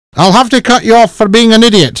I'll have to cut you off for being an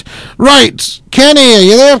idiot. Right, Kenny, are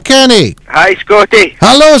you there, Kenny? Hi, Scottie.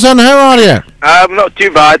 Hello, son, how are you? I'm not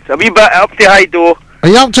too bad. A wee bit up to high though. Are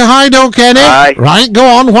you up to Hideout, Kenny? Aye. Right, go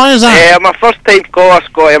on, why is that? My first time caller,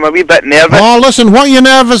 Scottie. I'm a wee bit nervous. Oh, listen, what are you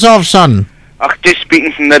nervous of, son? I'm just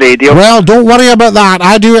speaking from the radio. Well, don't worry about that.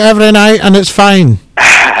 I do it every night, and it's fine.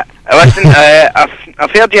 Listen,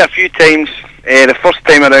 I've heard you a few times, the first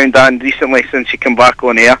time around and recently since you came back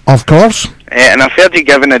on air. Of course. And I've heard you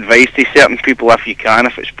giving advice to certain people if you can,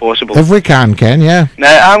 if it's possible. If we can, Ken, yeah.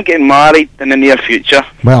 Now, I'm getting married in the near future.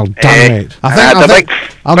 Well, damn it. I had a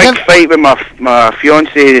big fight with my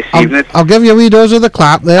fiancée this evening. I'll give you a wee dose of the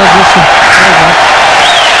clap there. Oh,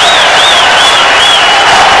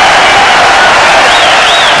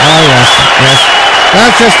 yes.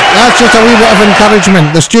 That's just a wee bit of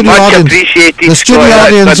encouragement. The studio Much audience, appreciated, the studio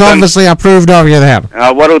audience obviously approved of you there.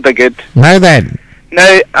 A world of good. Now then.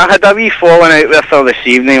 Now, I had a wee falling out with her this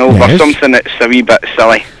evening over something that's a wee bit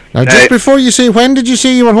silly. Now, just before you say, when did you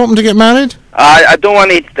say you were hoping to get married? I don't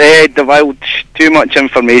want to divulge too much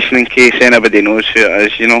information in case anybody knows who it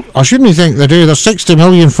is, you know. I shouldn't think they do. There's 60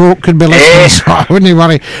 million folk could be listening, so I wouldn't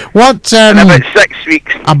worry. What? In about 6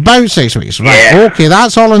 weeks. About 6 weeks, right. Yeah. Okay,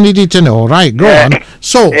 that's all I needed to know. Right, go on.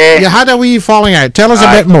 So, you had a wee falling out. Tell us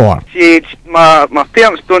a bit more. My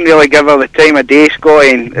parents don't really give her the time of day,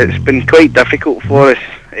 Scottie, and it's been quite difficult for us,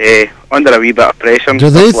 under a wee bit of pressure. Do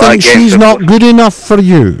they think she's not good enough for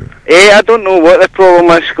you? I don't know what the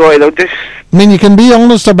problem is, Scottie. They'll just... I mean, you can be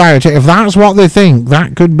honest about it. If that's what they think,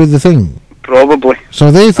 that could be the thing. Probably.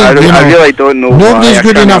 So they think, I really don't know. Nobody's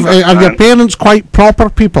good enough. Are your parents quite proper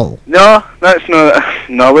people? No, that's not...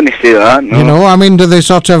 No, I wouldn't say that, no. You know, I mean, do they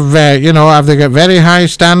sort of, have they got very high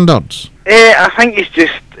standards? I think he's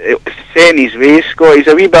just set in his ways, Scott. He's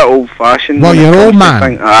a wee bit old-fashioned. Well, your old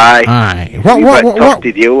man? Aye. What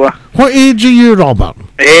to deal with. What age are you, Robert?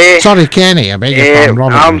 Sorry, Kenny, I beg your pardon,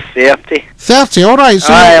 Robert. I'm 30. 30, all right.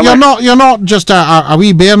 So you're not just a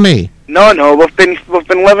wee bairnie. No, we've been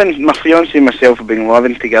living. My fiancée and myself have been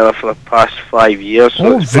living together for the past 5 years.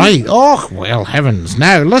 So right. Oh, well, heavens.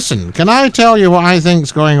 Now, listen. Can I tell you what I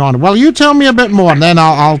think's going on? Well, you tell me a bit more, and then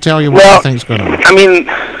I'll tell you what I think's going on. I mean,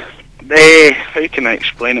 how can I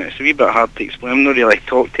explain it? It's a wee bit hard to explain. I've not really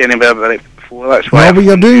talked to anybody about it before. That's why. No, but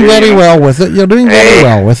you're doing very well with it. You're doing very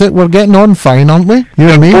well with it. We're getting on fine, aren't we? You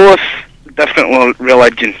and me. Both different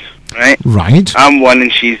religions. Right. I'm one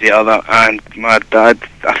and she's the other, and my dad,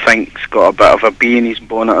 I think, has got a bit of a bee in his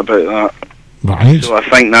bonnet about that. Right. So I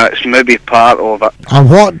think that's maybe part of it. And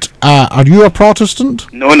what, are you a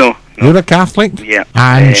Protestant? No. You're a Catholic? Yeah.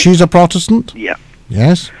 And she's a Protestant? Yeah.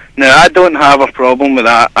 Yes? Now, I don't have a problem with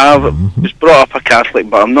that. I was brought up a Catholic,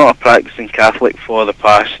 but I'm not a practicing Catholic for the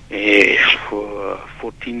past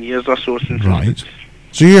 14 years or so since. Right.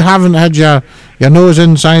 So you haven't had your nose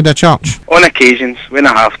inside a church? On occasions, when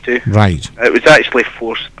I have to. Right. It was actually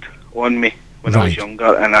forced on me when I was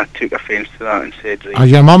younger, and I took offence to that and said... Are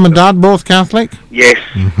your mum and dad both Catholic? Yes.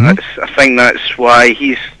 I think that's why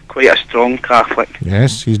he's quite a strong Catholic.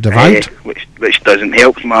 Yes, he's devout. Which doesn't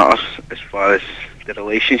help matters as far as the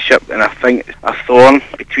relationship, and I think a thorn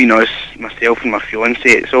between us, myself and my fiancée,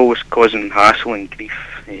 it's always causing hassle and grief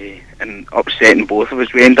and upsetting both of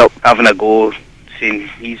us. We end up having a go, saying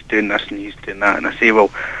he's doing this and he's doing that, and I say,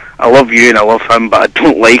 well, I love you and I love him, but I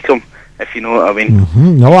don't like him, if you know what I mean.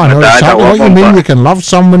 No, I know exactly what you mean. You can love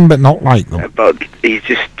someone but not like them. But he's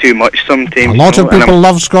just too much sometimes. A lot of people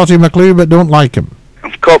love Scottie McClue but don't like him.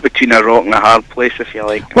 I'm caught between a rock and a hard place, if you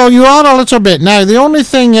like. Well, you are a little bit. Now, the only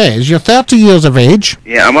thing is, you're 30 years of age.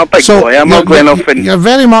 Yeah, I'm a big boy. I'm ugly enough and you're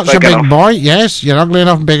very much a big enough. boy, yes. You're ugly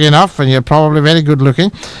enough, big enough, and you're probably very good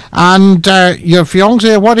looking. And your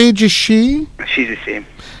fiancée, what age is she? She's the same.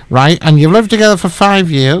 Right, and you've lived together for 5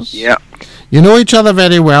 years. Yeah. You know each other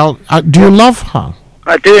very well. Do you love her?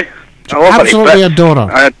 I do. I love her. Absolutely adore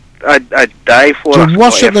her. I die for her. Do you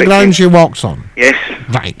worship the ground she walks on? Yes.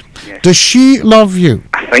 Right. Yes. Does she love you?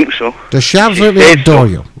 I think so. Does she absolutely adore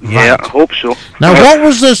you? Yeah, I hope so. Now, what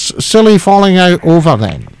was this silly falling out over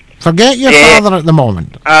then? Forget your father at the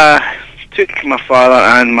moment. Took my father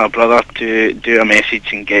and my brother to do a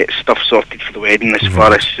message and get stuff sorted for the wedding as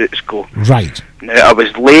far as suits go. Right. Now, I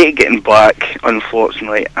was late getting back,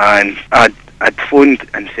 unfortunately, and I'd phoned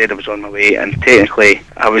and said I was on my way, and technically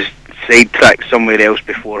I was sidetracked somewhere else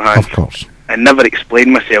beforehand. Of course. I never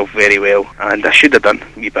explained myself very well, and I should have done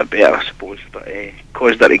a wee bit better, I suppose, but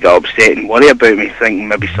caused her to get upset and worry about me, thinking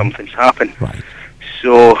maybe something's happened. Right.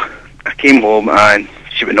 So I came home and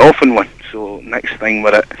she went off on one. So next thing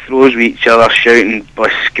we're at throws with each other, shouting,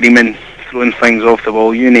 screaming, throwing things off the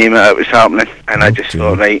wall, you name it, it was happening. And I just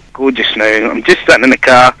thought, right, go just now. I'm just sitting in the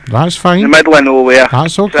car, That's fine. in the middle of nowhere.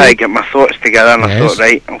 That's okay. Trying to get my thoughts together, and I Yes. thought,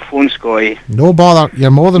 right, I'll phone Scottie. No bother.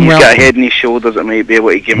 You're more than He's welcome. got a head on his shoulders that might be able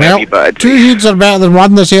to give me a Well, wee bit of two advice. heads are better than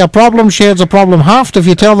one. They say a problem shared's a problem halved. If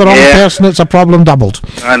you tell the wrong Yeah. person, it's a problem doubled.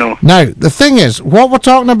 I know. Now, the thing is, what we're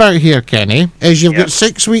talking about here, Kenny, is you've Yeah. got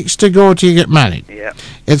 6 weeks to go till you get married. Yeah.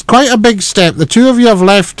 It's quite a big step. The two of you have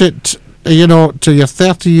left it, you know, till you're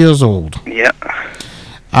 30 years old. Yeah.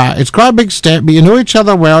 It's quite a big step, but you know each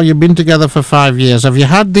other well. You've been together for 5 years. Have you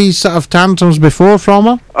had these sort of tantrums before from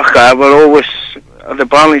her? Okay, we're always... The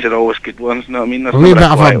Barneys are always good ones, you know what I mean? There's A wee never bit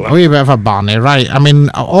of quiet a one. wee bit of a Barney, right? I mean,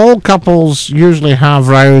 all couples usually have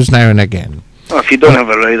rows now and again. Well, if you don't have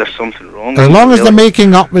a row, there's something wrong. As long as the really.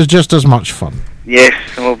 making up is just as much fun. Yes,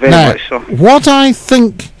 well, very Now, much so. what I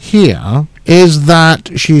think here is that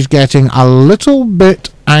she's getting a little bit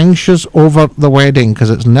anxious over the wedding because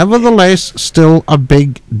it's nevertheless still a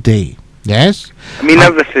big day. Yes? I mean,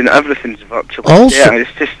 everything's virtually Also- yeah, it's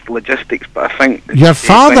just logistics, but I think... it's Your the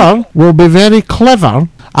same thing. father will be very clever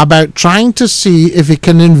about trying to see if he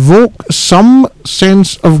can invoke some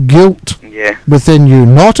sense of guilt Yeah, within you,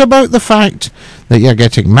 not about the fact that you're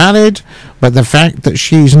getting married, but the fact that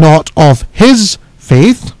she's not of his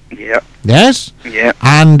faith, yeah, yes, yeah.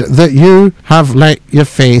 and that you have let your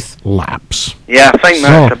faith lapse. Yeah, I think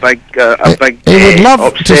So, that's a big He would love to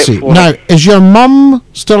upset see. for Now, him. is your mum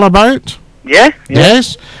still about? Yeah, yeah.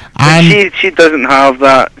 Yes, But and she doesn't have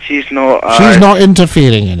that. She's not... she's not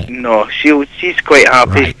interfering in it. No, she's quite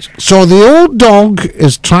happy. Right. So the old dog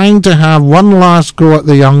is trying to have one last go at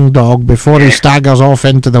the young dog before he Yeah. staggers off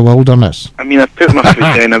into the wilderness. I mean, I put my foot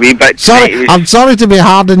down a wee bit. Sorry, tonight. It was- I'm sorry to be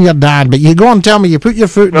hard on your dad, but you go and tell me you put your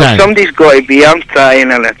foot Well, down. somebody's got to be. I'm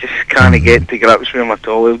trying, and I just can't get to grips with him at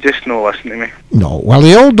all. He'll just not listen to me. No, well,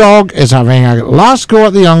 the old dog is having a last go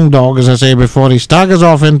at the young dog, as I say, before he staggers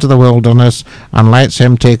off into the wilderness and lets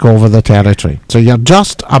him take over the territory. So you're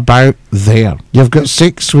just about there. You've got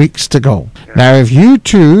 6 weeks to go. Now, if you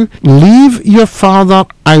two leave your father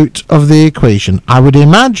out of the equation, I would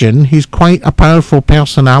imagine he's quite a powerful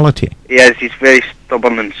personality. He's very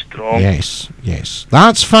stubborn and strong. Yes, yes.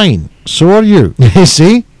 That's fine. So are you. You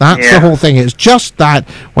see? That's the Yeah. whole thing. It's just that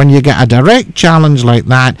when you get a direct challenge like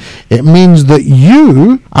that, it means that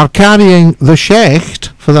you are carrying the shecht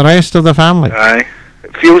for the rest of the family. Aye.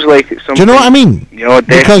 It feels like it's something... Do you know what I mean? Yeah,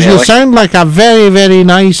 Because you definitely. sound like a very, very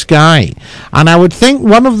nice guy. And I would think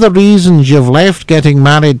one of the reasons you've left getting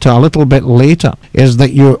married to a little bit later is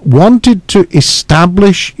that you wanted to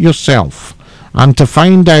establish yourself and to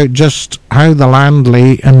find out just how the land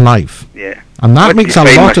lay in life. Yeah. And that Wanted makes to a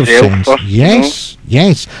find lot of myself sense. first, you Yes,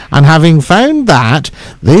 yes. And having found that,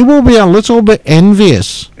 they will be a little bit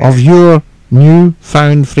envious of your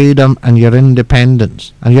newfound freedom and your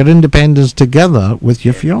independence. And your independence together with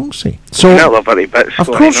your fiancée. So, I love her a bit, of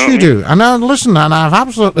Scottie, course know you what I mean? do. And listen, and I've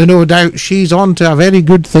absolutely no doubt she's on to a very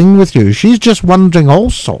good thing with you. She's just wondering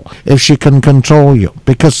also if she can control you.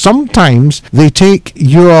 Because sometimes they take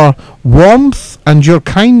your warmth and your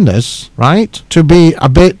kindness, right, to be a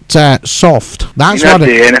bit soft. That's You what don't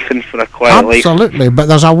it do anything for a quiet life. Absolutely, but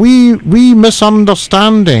there's a wee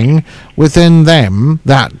misunderstanding within them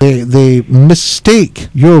that they mistake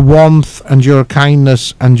your warmth and your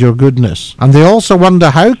kindness and your goodness. And they also wonder,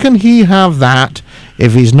 how can he have that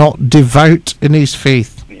if he's not devout in his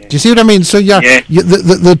faith? Do you see what I mean? So you're, Yeah.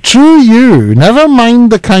 the true you, never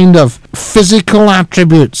mind the kind of physical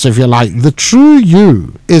attributes, if you like, the true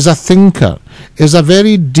you is a thinker, is a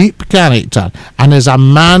very deep character, and is a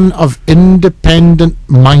man of independent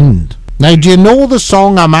mind. Now, do you know the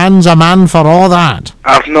song "A Man's a Man for All That"?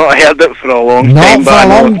 I've not heard it for a long Not time. for but I a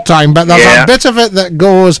know- long time, but there's Yeah. a bit of it that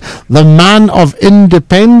goes, "The man of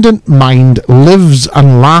independent mind lives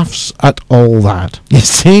and laughs at all that." You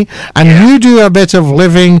see? And you do a bit of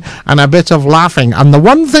living and a bit of laughing. And the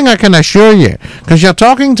one thing I can assure you, because you're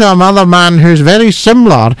talking to another man who's very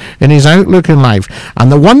similar in his outlook in life,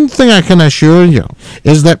 and the one thing I can assure you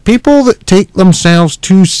is that people that take themselves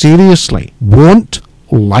too seriously won't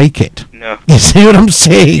like it. No. You see what I'm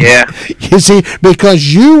saying? Yeah. You see,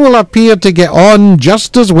 because you will appear to get on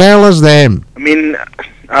just as well as them. I mean,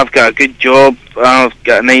 I've got a good job. I've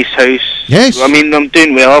got a nice house. Yes. I mean, I'm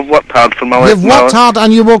doing well. I've worked hard for my life. You've worked hard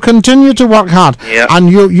and you will continue to work hard. Yeah. And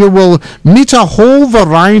you will meet a whole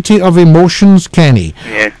variety of emotions, Kenny.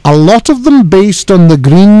 Yeah. A lot of them based on the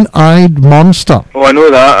green-eyed monster. Oh, I know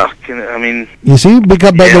that. I mean, You see,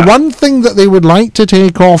 because but the Yeah. one thing that they would like to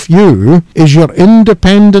take off you is your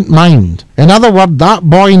independent mind. In other words, that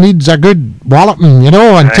boy needs a good walloping, you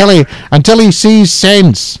know, until he sees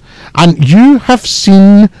sense. And you have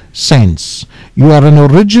seen sense. You are an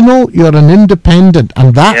original, you're an independent,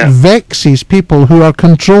 and that vexes people who are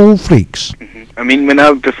control freaks. I mean,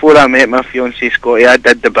 before I met my fiancée Scottie, I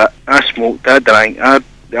did the bit. I smoked, I drank,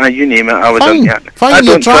 you name it, I was on it. Fine,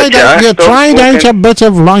 you tried out a bit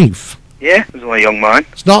of life. Yeah, I was only a young man.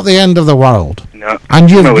 It's not the end of the world. No. And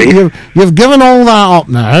you've given all that up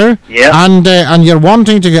now. Yeah. And you're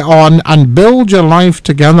wanting to get on and build your life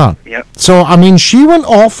together. Yeah. So, I mean, she went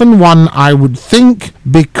off in one, I would think,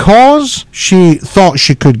 because she thought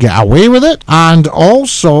she could get away with it, and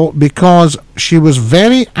also because she was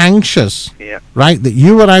very anxious, right, that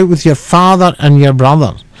you were out with your father and your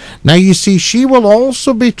brother. Now, you see, she will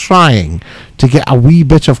also be trying to get a wee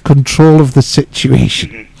bit of control of the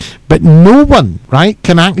situation. But no one, right,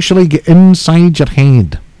 can actually get inside your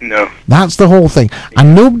head. No. That's the whole thing.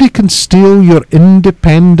 And nobody can steal your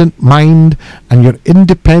independent mind and your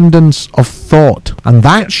independence of thought. And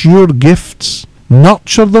that's your gifts.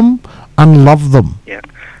 Nurture them and love them. Yeah.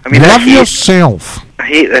 I mean, love yourself. I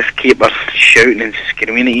hate this keeper shouting and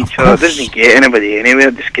screaming at each other. It doesn't get anybody anywhere.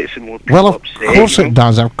 It just gets more people upset. Of course it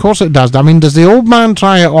does. Of course it does. I mean, does the old man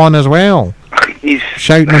try it on as well? He's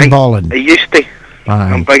shouting and bawling. He used to.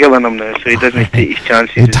 I'm bigger than him now, so he doesn't take his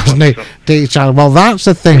chances. He doesn't take his chances. Well, that's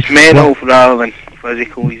the thing. It's mental rather than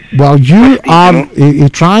physical. He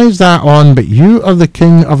tries that on, but you are the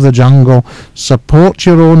king of the jungle. Support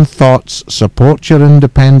your own thoughts. Support your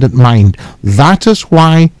independent mind. That is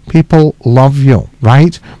why people love you,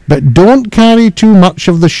 right? But don't carry too much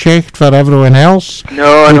of the shit for everyone else.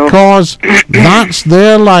 No, because that's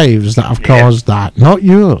their lives that have caused that, not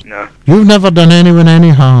yours. No. You've never done anyone any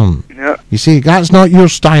harm. No. You see, that's not your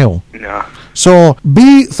style. No. So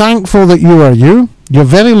be thankful that you are you. You're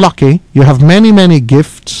very lucky. You have many, many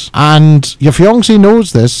gifts. And your fiancée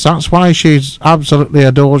knows this. That's why she's absolutely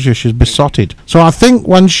adores you. She's besotted. So I think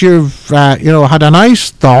once you've, had a nice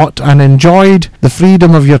thought and enjoyed the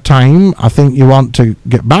freedom of your time, I think you want to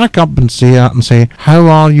get back up and see her and say, how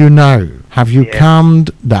are you now? Have you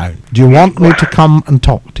calmed down? Do you want me to come and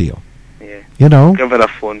talk to you? Yeah. You know? Give her a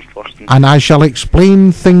phone first. And I shall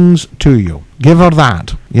explain things to you. Give her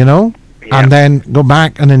that, you know? And then go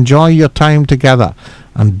back and enjoy your time together.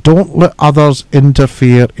 And don't let others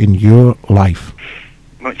interfere in your life.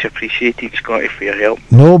 Much appreciated, Scottie, for your help.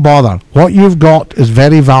 No bother. What you've got is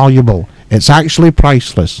very valuable. It's actually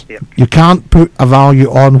priceless. Yep. You can't put a value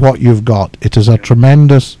on what you've got. It is a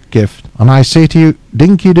tremendous gift. And I say to you,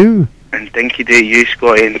 dinky do. And dinky do you,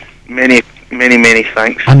 Scottie, and many, many, many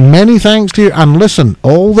thanks. And many thanks to you. And listen,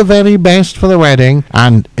 all the very best for the wedding.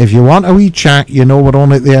 And if you want a wee chat, you know we're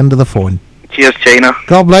only at the end of the phone. Cheers, China.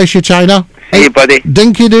 God bless you, China. See you, buddy.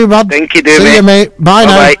 Dinky do, bud. Dinky do, See mate. you, mate. Bye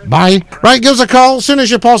now. Bye. Bye. Right, give us a call as soon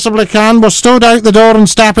as you possibly can. We're stowed out the door and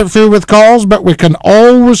stap it through with calls, but we can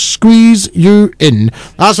always squeeze you in.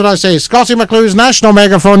 That's what I say. Scottie McClue's national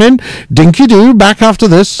megaphone in. Dinky do, back after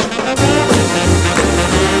this.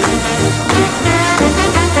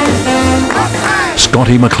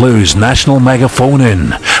 Scottie McClue's national megaphone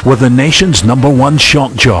in with the nation's #1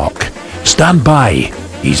 shock jock. Stand by.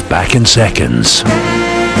 He's back in seconds.